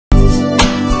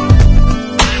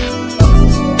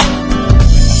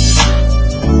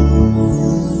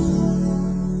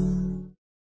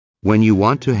When you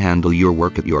want to handle your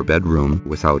work at your bedroom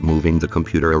without moving the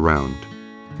computer around.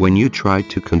 When you try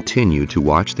to continue to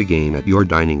watch the game at your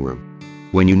dining room.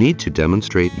 When you need to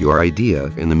demonstrate your idea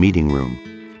in the meeting room.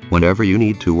 Whenever you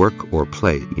need to work or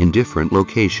play in different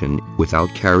location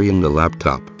without carrying the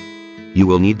laptop. You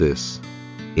will need this.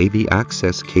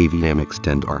 HDEX80-KVM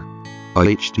extender.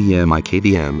 A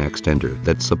HDMI-KVM extender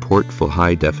that support full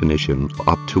high definition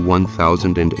up to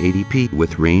 1080p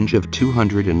with range of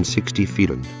 260 feet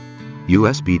and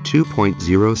USB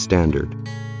 2.0 standard.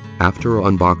 After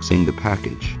unboxing the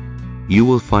package, you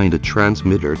will find a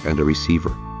transmitter and a receiver.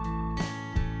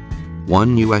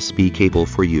 One USB cable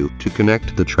for you to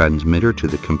connect the transmitter to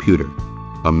the computer.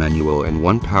 A manual and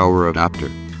one power adapter.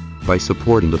 By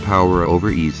supporting the power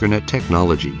over Ethernet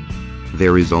technology,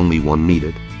 there is only one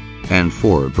needed. And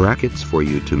 4 brackets for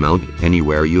you to mount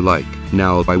anywhere you like.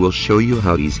 Now I will show you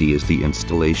how easy is the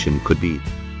installation could be.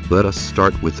 Let us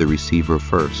start with the receiver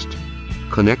first.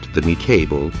 Connect the ME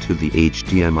cable to the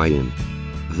HDMI in.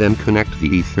 Then connect the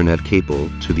Ethernet cable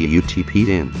to the UTP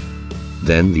in.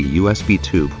 Then the USB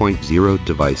 2.0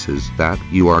 devices that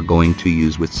you are going to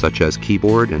use with, such as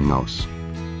keyboard and mouse.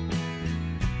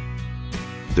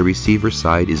 The receiver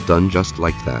side is done just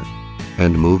like that.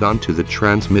 And move on to the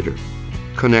transmitter.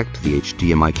 Connect the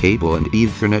HDMI cable and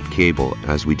Ethernet cable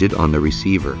as we did on the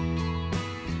receiver.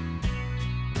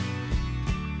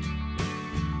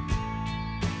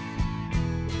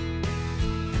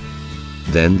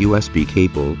 Then USB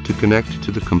cable to connect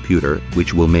to the computer,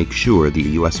 which will make sure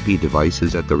the USB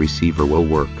devices at the receiver will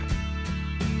work.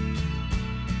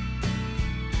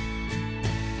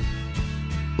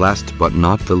 Last but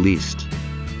not the least,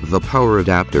 the power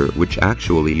adapter, which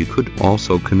actually you could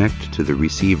also connect to the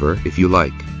receiver if you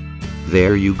like.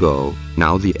 There you go,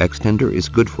 now the extender is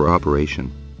good for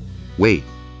operation. Wait,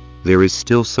 there is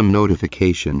still some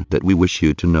notification that we wish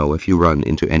you to know if you run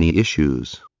into any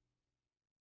issues.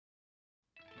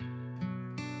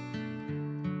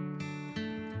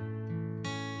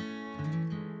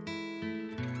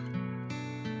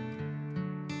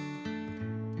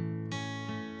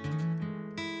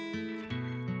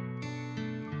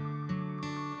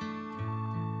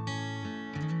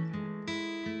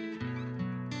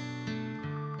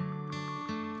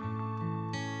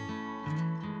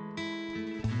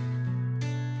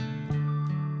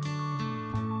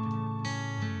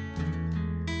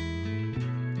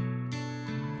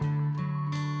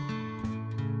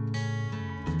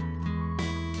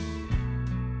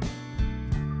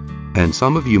 And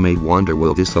some of you may wonder,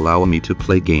 will this allow me to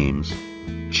play games?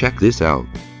 Check this out.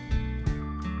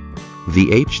 The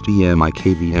HDMI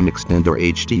KVM extender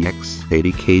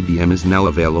HDEX80-KVM is now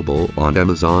available on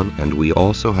Amazon, and we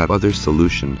also have other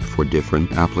solutions for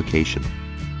different applications.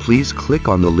 Please click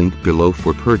on the link below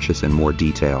for purchase and more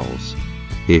details.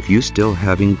 If you still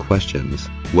having questions,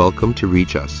 welcome to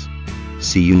reach us.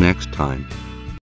 See you next time.